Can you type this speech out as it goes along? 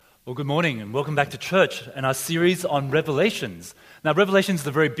Well, good morning and welcome back to church and our series on Revelations. Now, Revelations is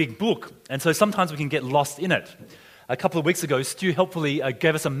a very big book, and so sometimes we can get lost in it. A couple of weeks ago, Stu helpfully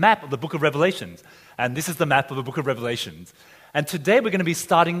gave us a map of the book of Revelations, and this is the map of the book of Revelations. And today we're going to be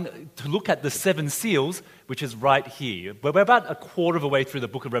starting to look at the seven seals, which is right here. We're about a quarter of a way through the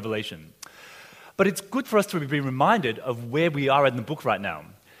book of Revelation. But it's good for us to be reminded of where we are in the book right now.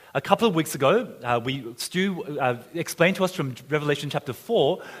 A couple of weeks ago, Stu explained to us from Revelation chapter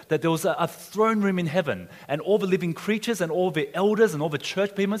 4 that there was a throne room in heaven, and all the living creatures and all the elders and all the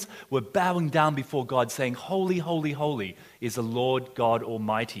church people were bowing down before God, saying, "Holy, holy, holy is the Lord God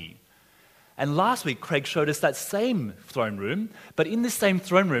Almighty." And last week, Craig showed us that same throne room, but in this same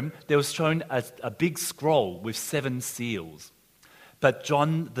throne room, there was shown a big scroll with seven seals. But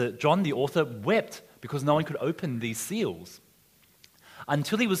John, the author, wept because no one could open these seals,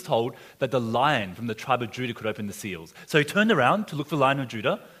 until he was told that the Lion from the tribe of Judah could open the seals. So he turned around to look for the Lion of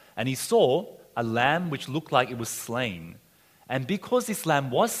Judah, and he saw a lamb which looked like it was slain. And because this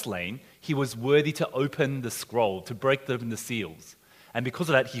lamb was slain, he was worthy to open the scroll, to break open the seals. And because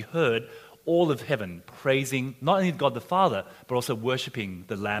of that, he heard all of heaven praising not only God the Father, but also worshiping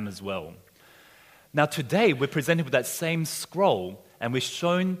the Lamb as well. Now today, we're presented with that same scroll, and we're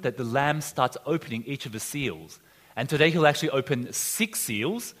shown that the Lamb starts opening each of the seals. And today he'll actually open 6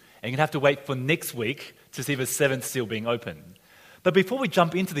 seals, and you're going to have to wait for next week to see the 7th seal being opened. But before we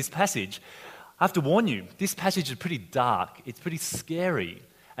jump into this passage, I have to warn you, this passage is pretty dark, it's pretty scary.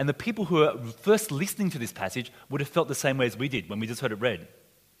 And the people who are first listening to this passage would have felt the same way as we did when we just heard it read.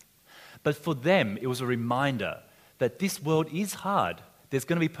 But for them, it was a reminder that this world is hard. There's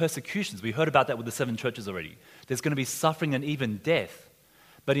going to be persecutions. We heard about that with the 7 churches already. There's going to be suffering and even death.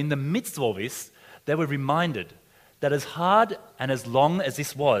 But in the midst of all this, they were reminded that as hard and as long as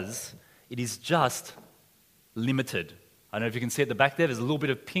this was, it is just limited. I don't know if you can see at the back there, there's a little bit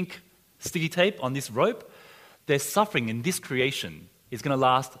of pink sticky tape on this rope. Their suffering in this creation is going to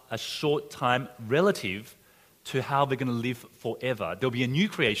last a short time relative to how they're going to live forever. There'll be a new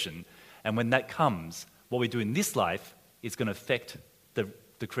creation, and when that comes, what we do in this life is going to affect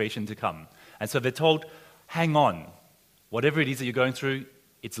the creation to come. And so they're told, hang on. Whatever it is that you're going through,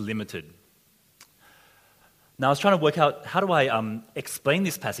 it's limited. Now, I was trying to work out how do I explain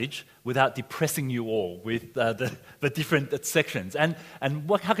this passage without depressing you all with the different sections, and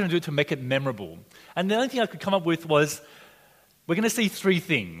how can I do it to make it memorable? And the only thing I could come up with was, we're going to see 3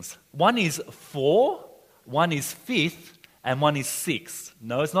 things. One is 4, one is 5th, and one is 6th.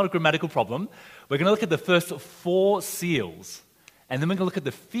 No, it's not a grammatical problem. We're going to look at the first 4 seals, and then we're going to look at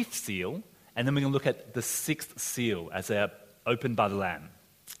the 5th seal, and then we're going to look at the 6th seal as they're opened by the Lamb.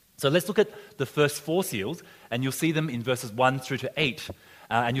 So let's look at the first 4 seals, and you'll see them in verses 1 through to 8.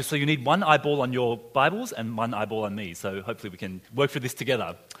 So you need one eyeball on your Bibles and one eyeball on me, so hopefully we can work through this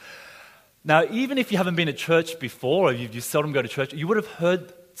together. Now, even if you haven't been to church before, or you seldom go to church, you would have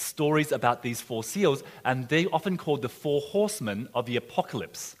heard stories about these 4 seals, and they're often called the 4 horsemen of the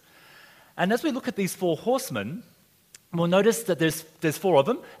apocalypse. And as we look at these 4 horsemen, we'll notice that there's 4 of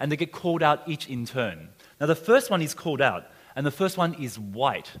them, and they get called out each in turn. Now, the first one is called out, and the first one is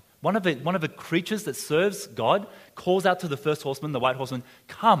white. One of the creatures that serves God calls out to the first horseman, the white horseman,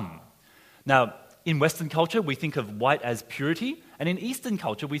 "Come." Now, in Western culture, we think of white as purity, and in Eastern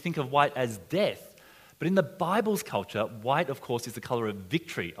culture, we think of white as death. But in the Bible's culture, white, of course, is the color of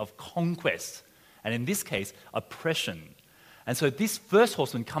victory, of conquest, and in this case, oppression. And so this first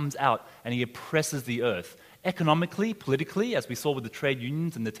horseman comes out and he oppresses the earth, economically, politically, as we saw with the trade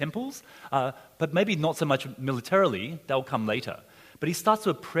unions and the temples, but maybe not so much militarily. That'll come later. But he starts to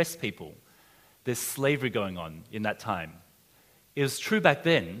oppress people. There's slavery going on in that time. It was true back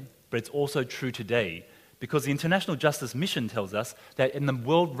then, but it's also true today, because the International Justice Mission tells us that in the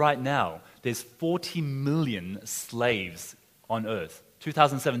world right now, there's 40 million slaves on earth.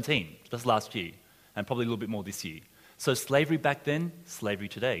 2017, just last year, and probably a little bit more this year. So slavery back then, slavery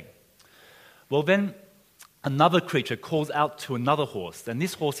today. Well then, another creature calls out to another horse, and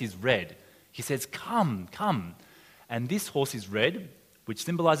this horse is red. He says, "Come, come." And this horse is red, which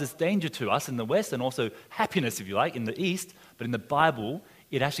symbolizes danger to us in the West, and also happiness, if you like, in the East. But in the Bible,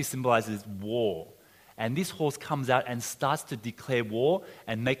 it actually symbolizes war. And this horse comes out and starts to declare war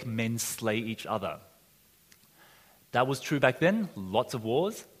and make men slay each other. That was true back then, lots of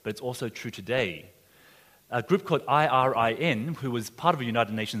wars, but it's also true today. A group called IRIN, who was part of the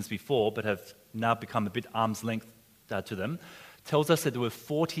United Nations before, but have now become a bit arm's length to them, tells us that there were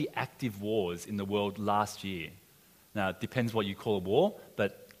 40 active wars in the world last year. Now, it depends what you call a war,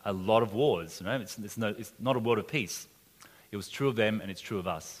 but a lot of wars. It's not a world of peace. It was true of them, and it's true of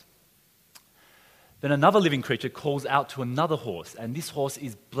us. Then another living creature calls out to another horse, and this horse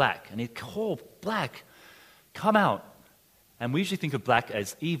is black. And it called, "Black, come out." And we usually think of black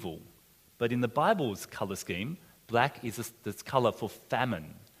as evil. But in the Bible's color scheme, black is this color for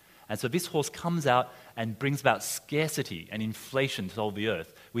famine. And so this horse comes out and brings about scarcity and inflation to all the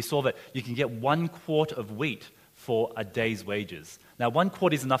earth. We saw that you can get 1 quart of wheat for a day's wages. Now, 1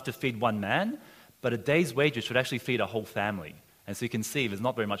 quart is enough to feed one man, but a day's wages should actually feed a whole family. And so you can see there's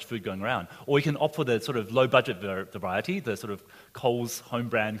not very much food going around. Or you can opt for the sort of low-budget variety, the sort of Coles home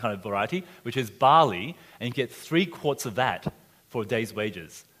brand kind of variety, which is barley, and you get 3 quarts of that for a day's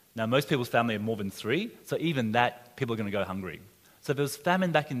wages. Now, most people's family have more than 3, so even that, people are going to go hungry. So there was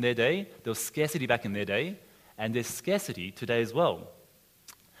famine back in their day, there was scarcity back in their day, and there's scarcity today as well.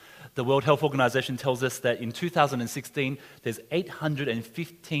 The World Health Organization tells us that in 2016, there's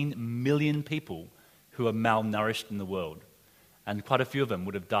 815 million people who are malnourished in the world, and quite a few of them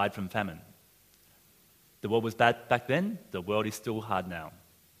would have died from famine. The world was bad back then, the world is still hard now.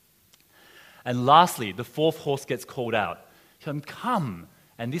 And lastly, the 4th horse gets called out. Come!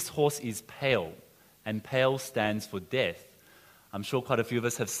 And this horse is pale, and pale stands for death. I'm sure quite a few of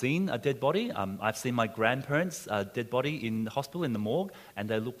us have seen a dead body. I've seen my grandparents' dead body in the hospital, in the morgue, and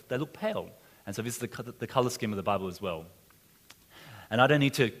they look pale. And so this is the color scheme of the Bible as well. And I don't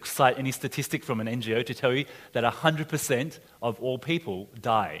need to cite any statistic from an NGO to tell you that 100% of all people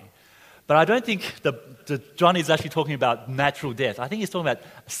die. But I don't think John is actually talking about natural death. I think he's talking about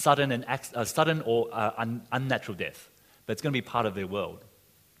sudden or unnatural death. But it's going to be part of their world.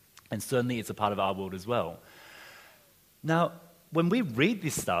 And certainly it's a part of our world as well. Now, when we read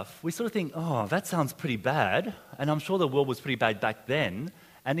this stuff, we sort of think, oh, that sounds pretty bad. And I'm sure the world was pretty bad back then.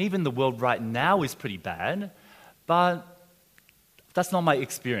 And even the world right now is pretty bad. But that's not my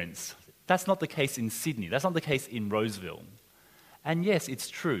experience. That's not the case in Sydney. That's not the case in Roseville. And yes, it's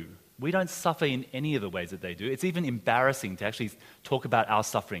true. We don't suffer in any of the ways that they do. It's even embarrassing to actually talk about our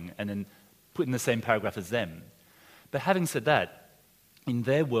suffering and then put in the same paragraph as them. But having said that, in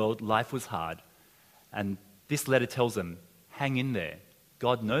their world, life was hard. And this letter tells them, hang in there.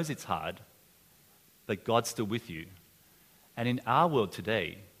 God knows it's hard, but God's still with you. And in our world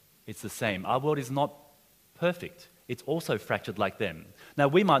today, it's the same. Our world is not perfect. It's also fractured like them. Now,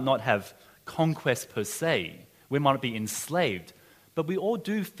 we might not have conquest per se. We might not be enslaved. But we all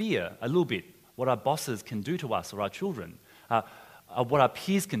do fear a little bit what our bosses can do to us or our children. What our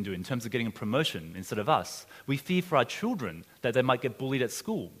peers can do in terms of getting a promotion instead of us. We fear for our children that they might get bullied at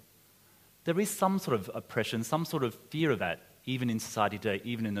school. There is some sort of oppression, some sort of fear of that, even in society today,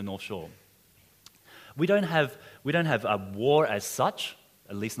 even in the North Shore. We don't have a war as such,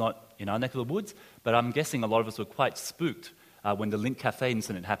 at least not in our neck of the woods, but I'm guessing a lot of us were quite spooked when the Link Cafe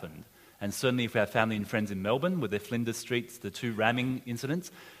incident happened. And certainly if we have family and friends in Melbourne with their Flinders Streets, the 2 ramming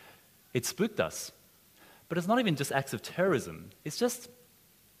incidents, it spooked us. But it's not even just acts of terrorism. It's just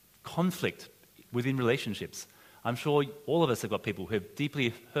conflict within relationships. I'm sure all of us have got people who have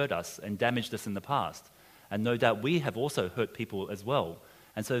deeply hurt us and damaged us in the past. And no doubt we have also hurt people as well.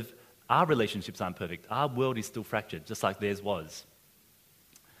 And so if our relationships aren't perfect, our world is still fractured, just like theirs was.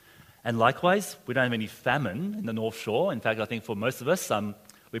 And likewise, we don't have any famine in the North Shore. In fact, I think for most of us,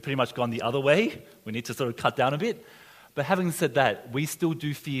 we've pretty much gone the other way. We need to sort of cut down a bit. But having said that, we still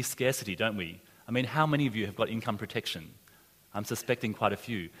do fear scarcity, don't we? I mean, how many of you have got income protection? I'm suspecting quite a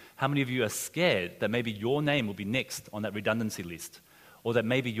few. How many of you are scared that maybe your name will be next on that redundancy list? Or that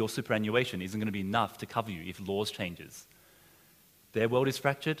maybe your superannuation isn't going to be enough to cover you if laws changes? Their world is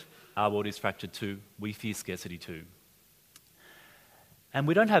fractured, our world is fractured too. We fear scarcity too. And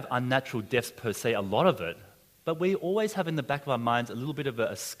we don't have unnatural deaths per se, a lot of it, but we always have in the back of our minds a little bit of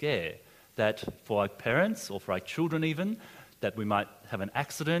a scare that for our parents or for our children even, that we might have an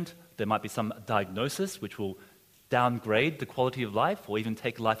accident, there might be some diagnosis which will downgrade the quality of life or even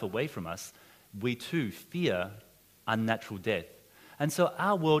take life away from us. We too fear unnatural death. And so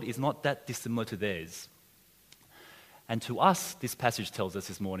our world is not that dissimilar to theirs. And to us, this passage tells us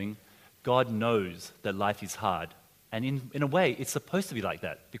this morning, God knows that life is hard. And in a way, it's supposed to be like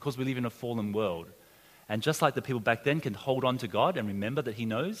that because we live in a fallen world. And just like the people back then can hold on to God and remember that He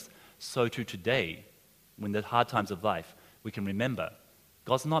knows, so too today, when the hard times of life, we can remember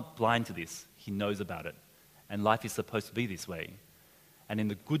God's not blind to this. He knows about it. And life is supposed to be this way. And in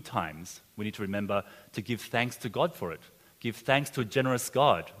the good times, we need to remember to give thanks to God for it. Give thanks to a generous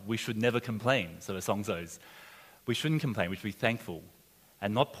God. We should never complain, so the song goes. We shouldn't complain, we should be thankful.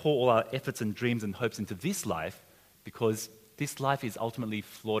 And not pour all our efforts and dreams and hopes into this life, because this life is ultimately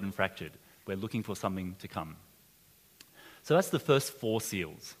flawed and fractured. We're looking for something to come. So that's the first 4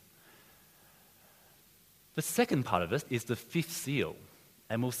 seals. The second part of it is the 5th seal.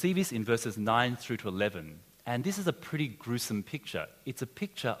 And we'll see this in verses 9 through to 11. And this is a pretty gruesome picture. It's a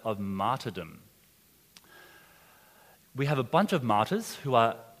picture of martyrdom. We have a bunch of martyrs who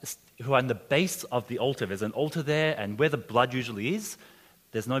are in the base of the altar. There's an altar there, and where the blood usually is,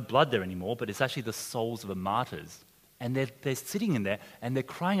 there's no blood there anymore, but it's actually the souls of the martyrs. And they're sitting in there, and they're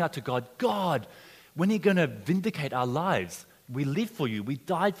crying out to God, God, when are you going to vindicate our lives? We lived for you, we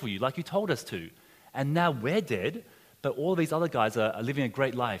died for you, like you told us to. And now we're dead, but all these other guys are living a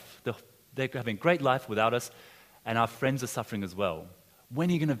great life. They're having a great life without us, and our friends are suffering as well. When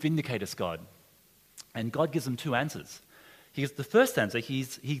are you going to vindicate us, God? And God gives them two answers. He gives the first answer, he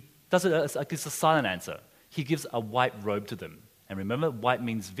does it as a silent answer. He gives a white robe to them. And remember, white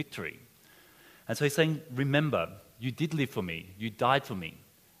means victory. And so he's saying, remember, you did live for me, you died for me,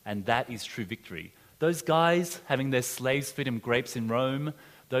 and that is true victory. Those guys having their slaves feed them grapes in Rome,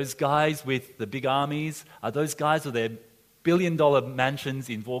 those guys with the big armies, those guys with their billion-dollar mansions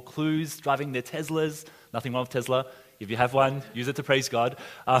in Vaucluse, driving their Teslas. Nothing wrong with Tesla. If you have one, use it to praise God.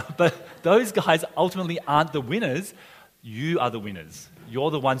 But those guys ultimately aren't the winners. You are the winners.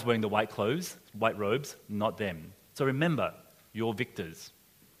 You're the ones wearing the white clothes, white robes, not them. So remember, you're victors.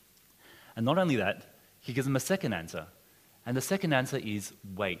 And not only that, he gives them a second answer. And the second answer is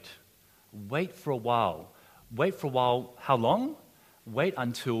wait. Wait for a while. Wait for a while. How long? Wait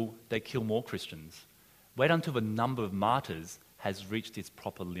until they kill more Christians. Wait until the number of martyrs has reached its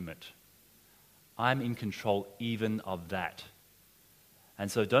proper limit. I'm in control even of that. And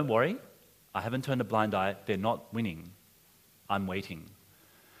so don't worry, I haven't turned a blind eye. They're not winning. I'm waiting.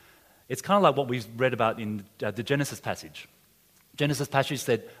 It's kind of like what we've read about in the Genesis passage. Genesis passage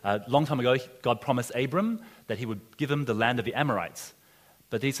said a long time ago, God promised Abram that he would give him the land of the Amorites.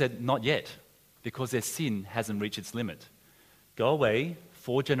 But he said, not yet, because their sin hasn't reached its limit. Go away,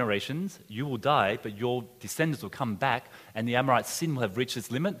 4 generations, you will die, but your descendants will come back, and the Amorites' sin will have reached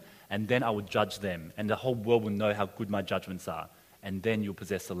its limit, and then I will judge them, and the whole world will know how good my judgments are, and then you'll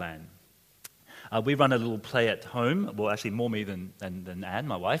possess the land. We run a little play at home, well, actually more me than Anne,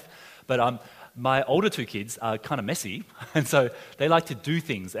 my wife, but my older 2 kids are kind of messy, and so they like to do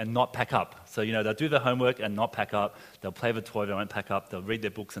things and not pack up. So, they'll do their homework and not pack up, they'll play with a toy, they won't pack up, they'll read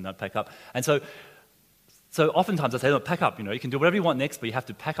their books and not pack up, and so oftentimes I say, look, pack up, you can do whatever you want next, but you have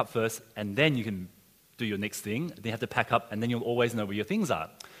to pack up first, and then you can do your next thing, then you have to pack up, and then you'll always know where your things are.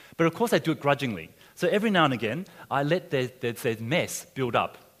 But of course I do it grudgingly. So every now and again, I let their mess build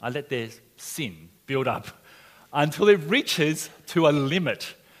up. I let their sin build up until it reaches to a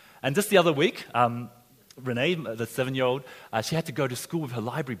limit. And just the other week, Renee, the 7-year-old, she had to go to school with her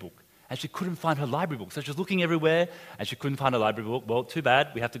library book, and she couldn't find her library book. So she was looking everywhere, and she couldn't find her library book. Well, too bad,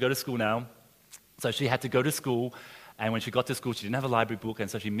 we have to go to school now. So she had to go to school, and when she got to school, she didn't have a library book, and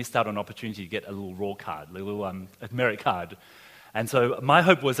so she missed out on an opportunity to get a little raw card, a little merit card. And so my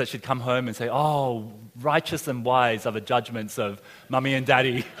hope was that she'd come home and say, oh, righteous and wise are the judgments of Mummy and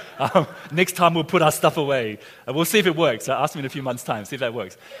Daddy. Next time we'll put our stuff away. And we'll see if it works. So ask me in a few months' time, see if that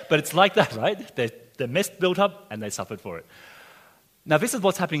works. But it's like that, right? Their mess built up, and they suffered for it. Now, this is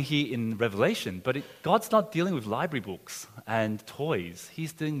what's happening here in Revelation, but God's not dealing with library books and toys.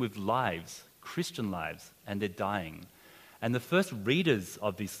 He's dealing with lives, Christian lives, and they're dying. And the first readers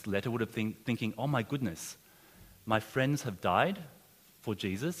of this letter would have been thinking, oh my goodness, my friends have died for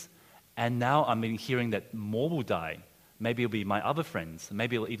Jesus, and now I'm hearing that more will die. Maybe it'll be my other friends,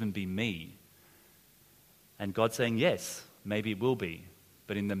 maybe it'll even be me. And God's saying, yes, maybe it will be,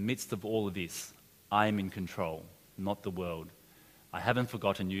 but in the midst of all of this, I am in control, not the world. I haven't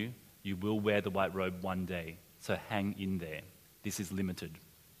forgotten you. You will wear the white robe one day, so hang in there. This is limited.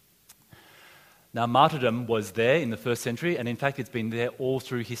 Now, martyrdom was there in the first century, and in fact, it's been there all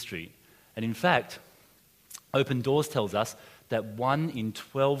through history. And in fact, Open Doors tells us that 1 in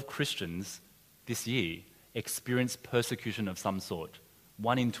 12 Christians this year experienced persecution of some sort.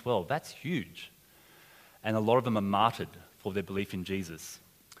 1 in 12, that's huge. And a lot of them are martyred for their belief in Jesus.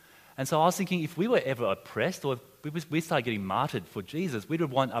 And so I was thinking, if we were ever oppressed, or if we started getting martyred for Jesus, we would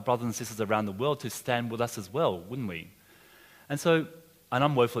want our brothers and sisters around the world to stand with us as well, wouldn't we? And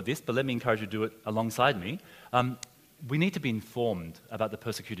I'm woeful at this, but let me encourage you to do it alongside me. We need to be informed about the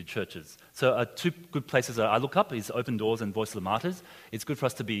persecuted churches. So 2 good places I look up is Open Doors and Voice of the Martyrs. It's good for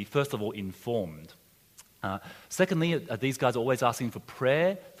us to be, first of all, informed. Secondly, these guys are always asking for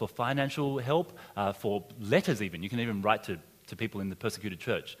prayer, for financial help, for letters even. You can even write to people in the persecuted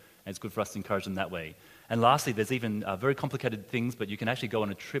church, and it's good for us to encourage them that way. And lastly, there's even very complicated things, but you can actually go on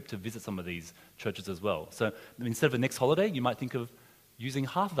a trip to visit some of these churches as well. So instead of the next holiday, you might think of using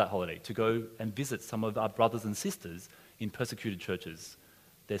half of that holiday to go and visit some of our brothers and sisters in persecuted churches.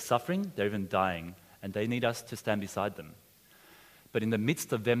 They're suffering, they're even dying, and they need us to stand beside them. But in the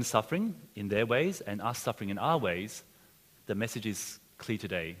midst of them suffering in their ways and us suffering in our ways, the message is clear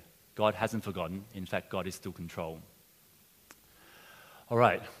today. God hasn't forgotten. In fact, God is still in control. All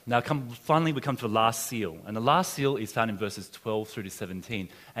right, now finally we come to the last seal. And the last seal is found in verses 12 through to 17.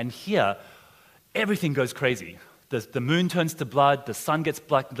 And here, everything goes crazy. The moon turns to blood, the sun gets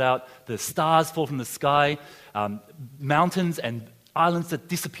blacked out, the stars fall from the sky, mountains and islands that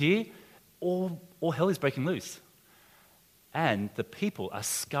disappear. All hell is breaking loose. And the people are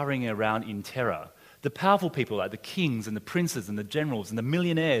scurrying around in terror. The powerful people, like the kings and the princes and the generals and the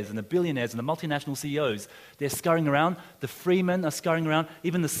millionaires and the billionaires and the multinational CEOs, they're scurrying around. The freemen are scurrying around.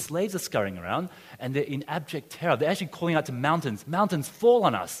 Even the slaves are scurrying around. And they're in abject terror. They're actually calling out to mountains, "Mountains, fall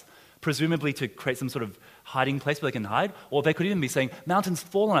on us," presumably to create some sort of hiding place where they can hide. Or they could even be saying, "Mountains,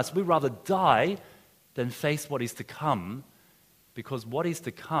 fall on us. We'd rather die than face what is to come," because what is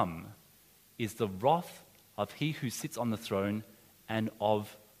to come is the wrath of he who sits on the throne and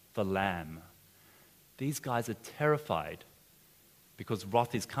of the Lamb. These guys are terrified because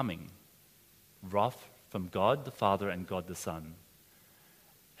wrath is coming. Wrath from God the Father and God the Son.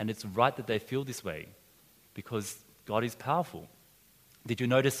 And it's right that they feel this way because God is powerful. Did you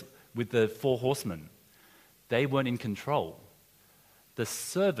notice with the 4 horsemen? They weren't in control. The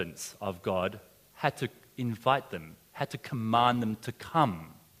servants of God had to invite them, had to command them to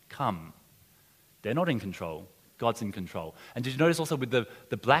come. Come. They're not in control. God's in control. And did you notice also with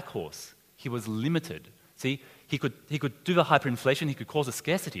the black horse? He was limited. See, he could do the hyperinflation, he could cause a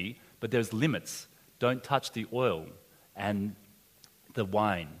scarcity, but there's limits. Don't touch the oil and the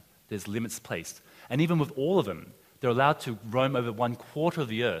wine. There's limits placed. And even with all of them, they're allowed to roam over 1/4 of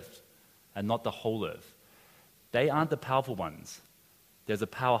the earth and not the whole earth. They aren't the powerful ones. There's a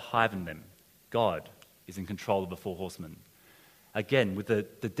power higher than them. God is in control of the 4 horsemen. Again, with the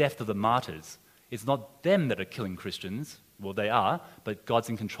death of the martyrs, it's not them that are killing Christians. Well, they are, but God's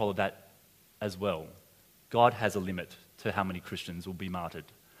in control of that as well. God has a limit to how many Christians will be martyred.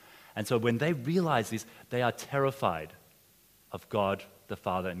 And so when they realize this, they are terrified of God the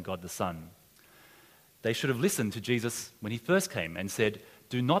Father and God the Son. They should have listened to Jesus when he first came and said,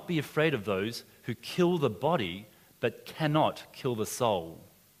 "Do not be afraid of those who kill the body but cannot kill the soul.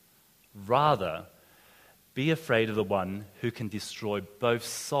 Rather, be afraid of the one who can destroy both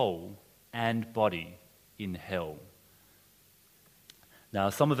soul and body in hell." Now,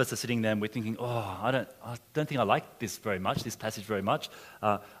 some of us are sitting there and we're thinking, I don't think I like this passage very much.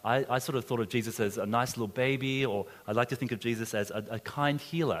 I sort of thought of Jesus as a nice little baby, or I like to think of Jesus as a kind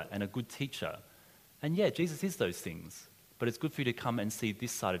healer and a good teacher. And yeah, Jesus is those things. But it's good for you to come and see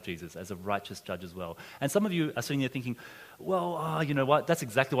this side of Jesus as a righteous judge as well. And some of you are sitting there thinking, you know what? That's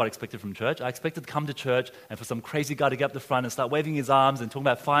exactly what I expected from church. I expected to come to church and for some crazy guy to get up the front and start waving his arms and talking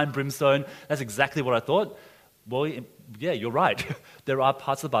about fire and brimstone. That's exactly what I thought. Well, yeah, you're right. There are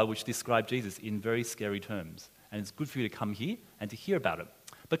parts of the Bible which describe Jesus in very scary terms. And it's good for you to come here and to hear about it.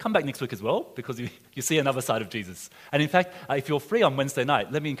 But come back next week as well, because you see another side of Jesus. And in fact, if you're free on Wednesday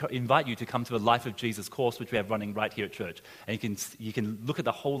night, let me invite you to come to the Life of Jesus course, which we have running right here at church. And you can look at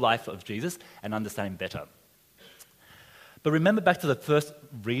the whole life of Jesus and understand him better. But remember back to the first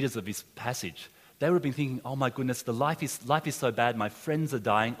readers of this passage. They would have been thinking, oh my goodness, life is so bad, my friends are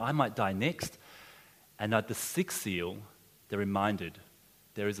dying, I might die next. And at the 6th seal, they're reminded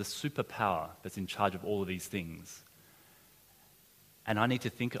there is a superpower that's in charge of all of these things. And I need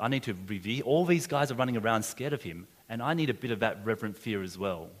to revere. All these guys are running around scared of him, and I need a bit of that reverent fear as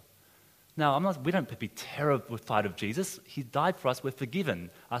well. Now, we don't be terrified of Jesus. He died for us, we're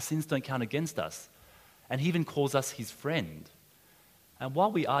forgiven. Our sins don't count against us. And he even calls us his friend. And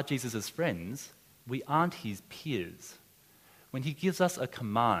while we are Jesus' friends, we aren't his peers. When he gives us a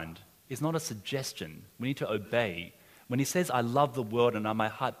command, it's not a suggestion. We need to obey. When he says, "I love the world and my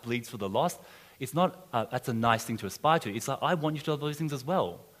heart bleeds for the lost," it's not, that's a nice thing to aspire to. It's like, I want you to love those things as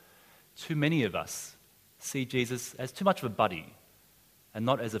well. Too many of us see Jesus as too much of a buddy and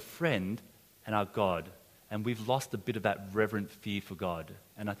not as a friend and our God. And we've lost a bit of that reverent fear for God.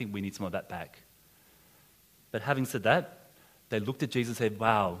 And I think we need some of that back. But having said that, they looked at Jesus and said,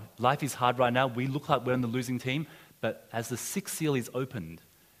 wow, life is hard right now. We look like we're on the losing team. But as the 6th seal is opened,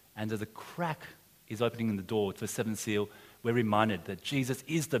 and as a crack is opening in the door to the 7th seal, we're reminded that Jesus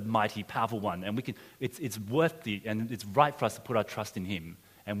is the mighty, powerful one. And it's worthy and it's right for us to put our trust in him.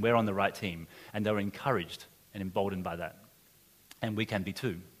 And we're on the right team. And they were encouraged and emboldened by that. And we can be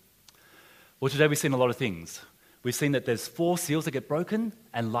too. Well, today we've seen a lot of things. We've seen that there's 4 seals that get broken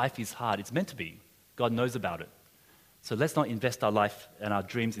and life is hard. It's meant to be. God knows about it. So let's not invest our life and our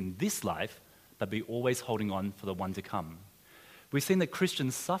dreams in this life, but be always holding on for the one to come. We've seen that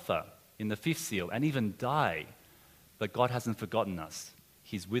Christians suffer in the 5th seal and even die. but God hasn't forgotten us.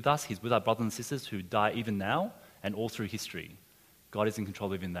 He's with us. He's with our brothers and sisters who die even now and all through history. God is in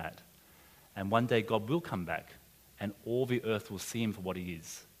control even that. And one day God will come back and all the earth will see him for what he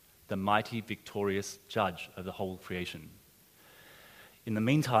is, the mighty, victorious judge of the whole creation. In the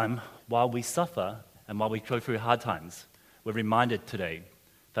meantime, while we suffer and while we go through hard times, we're reminded today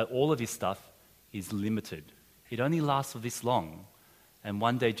that all of this stuff is limited. It only lasts for this long. And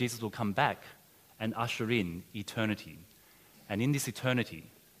one day Jesus will come back and usher in eternity. And in this eternity,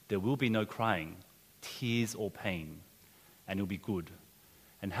 there will be no crying, tears or pain, and it'll be good.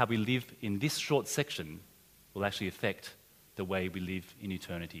 And how we live in this short section will actually affect the way we live in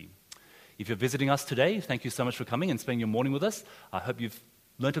eternity. If you're visiting us today, thank you so much for coming and spending your morning with us. I hope you've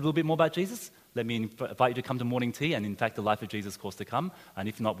learned a little bit more about Jesus. Let me invite you to come to morning tea and, in fact, the Life of Jesus course to come. And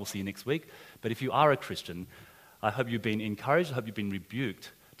if not, we'll see you next week. But if you are a Christian, I hope you've been encouraged, I hope you've been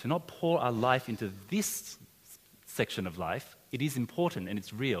rebuked to not pour our life into this section of life. It is important and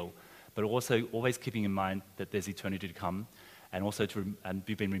it's real, but also always keeping in mind that there's eternity to come, and also and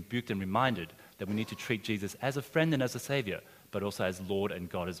we've been rebuked and reminded that we need to treat Jesus as a friend and as a Savior, but also as Lord and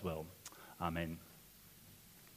God as well. Amen.